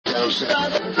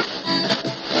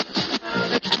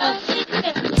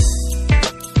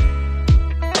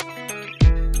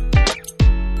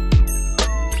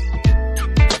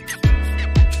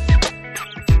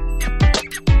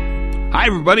Hi,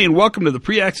 everybody, and welcome to the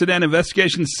Pre-Accident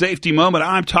Investigation Safety Moment.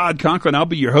 I'm Todd Conklin. I'll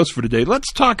be your host for today.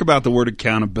 Let's talk about the word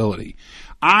accountability.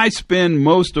 I spend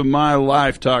most of my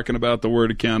life talking about the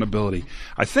word accountability.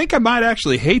 I think I might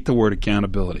actually hate the word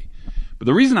accountability. But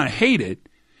the reason I hate it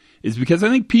is because I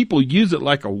think people use it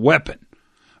like a weapon.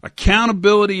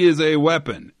 Accountability is a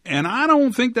weapon, and I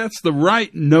don't think that's the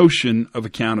right notion of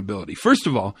accountability. First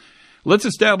of all, let's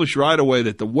establish right away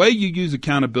that the way you use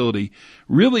accountability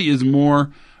really is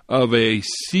more of a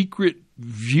secret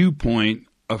viewpoint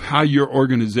of how your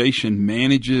organization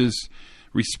manages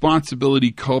responsibility,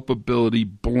 culpability,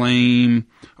 blame,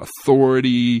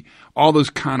 authority, all those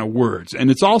kind of words.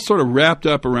 And it's all sort of wrapped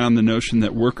up around the notion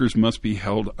that workers must be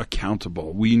held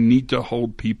accountable. We need to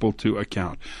hold people to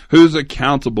account. Who's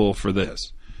accountable for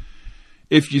this?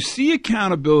 If you see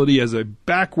accountability as a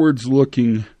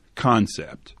backwards-looking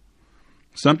concept,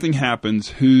 something happens,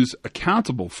 who's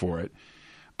accountable for it,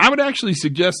 I would actually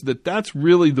suggest that that's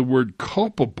really the word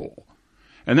culpable,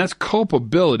 and that's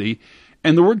culpability,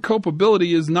 and the word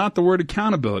culpability is not the word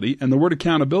accountability, and the word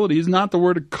accountability is not the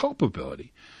word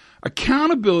culpability.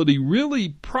 Accountability really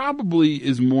probably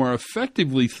is more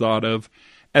effectively thought of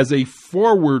as a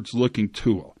forwards-looking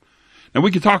tool. Now,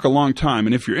 we could talk a long time,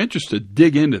 and if you're interested,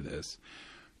 dig into this,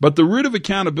 but the root of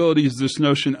accountability is this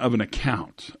notion of an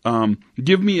account.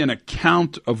 Give me an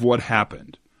account of what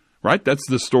happened. Right? That's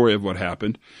the story of what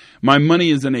happened. My money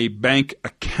is in a bank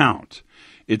account.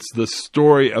 It's the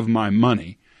story of my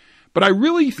money. But I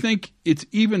really think it's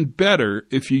even better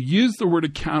if you use the word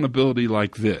accountability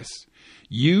like this.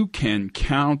 You can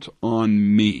count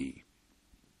on me.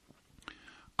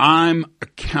 I'm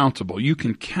accountable. You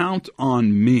can count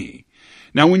on me.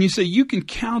 Now, when you say you can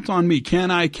count on me, can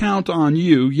I count on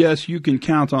you? Yes, you can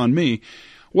count on me.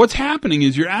 What's happening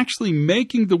is you're actually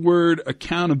making the word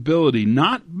accountability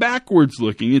not backwards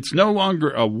looking. It's no longer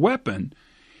a weapon.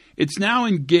 It's now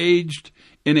engaged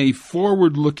in a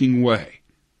forward looking way.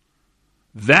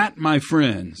 That, my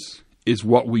friends, is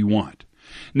what we want.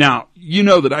 Now, you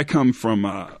know that I come from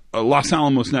Los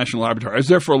Alamos National Laboratory. I was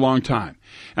there for a long time.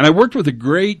 And I worked with a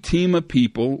great team of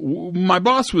people. My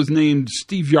boss was named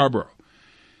Steve Yarborough.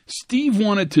 Steve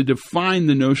wanted to define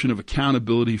the notion of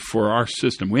accountability for our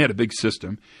system. We had a big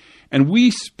system, and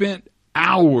we spent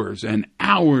hours and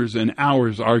hours and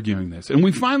hours arguing this. And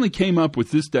we finally came up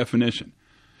with this definition.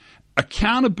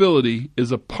 Accountability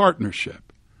is a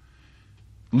partnership.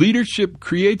 Leadership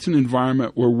creates an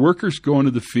environment where workers go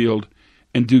into the field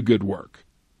and do good work.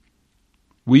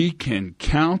 We can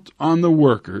count on the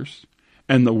workers,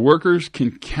 and the workers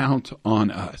can count on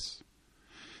us.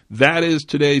 That is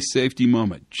today's safety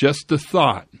moment. Just a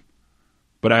thought,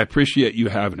 but I appreciate you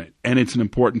having it, and it's an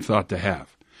important thought to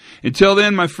have. Until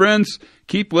then, my friends,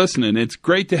 keep listening. It's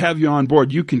great to have you on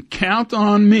board. You can count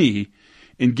on me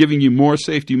in giving you more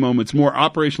safety moments, more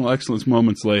operational excellence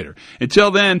moments later.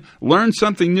 Until then, learn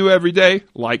something new every day,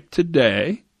 like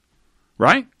today,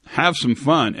 right? Have some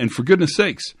fun, and for goodness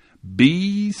sakes,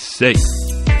 be safe.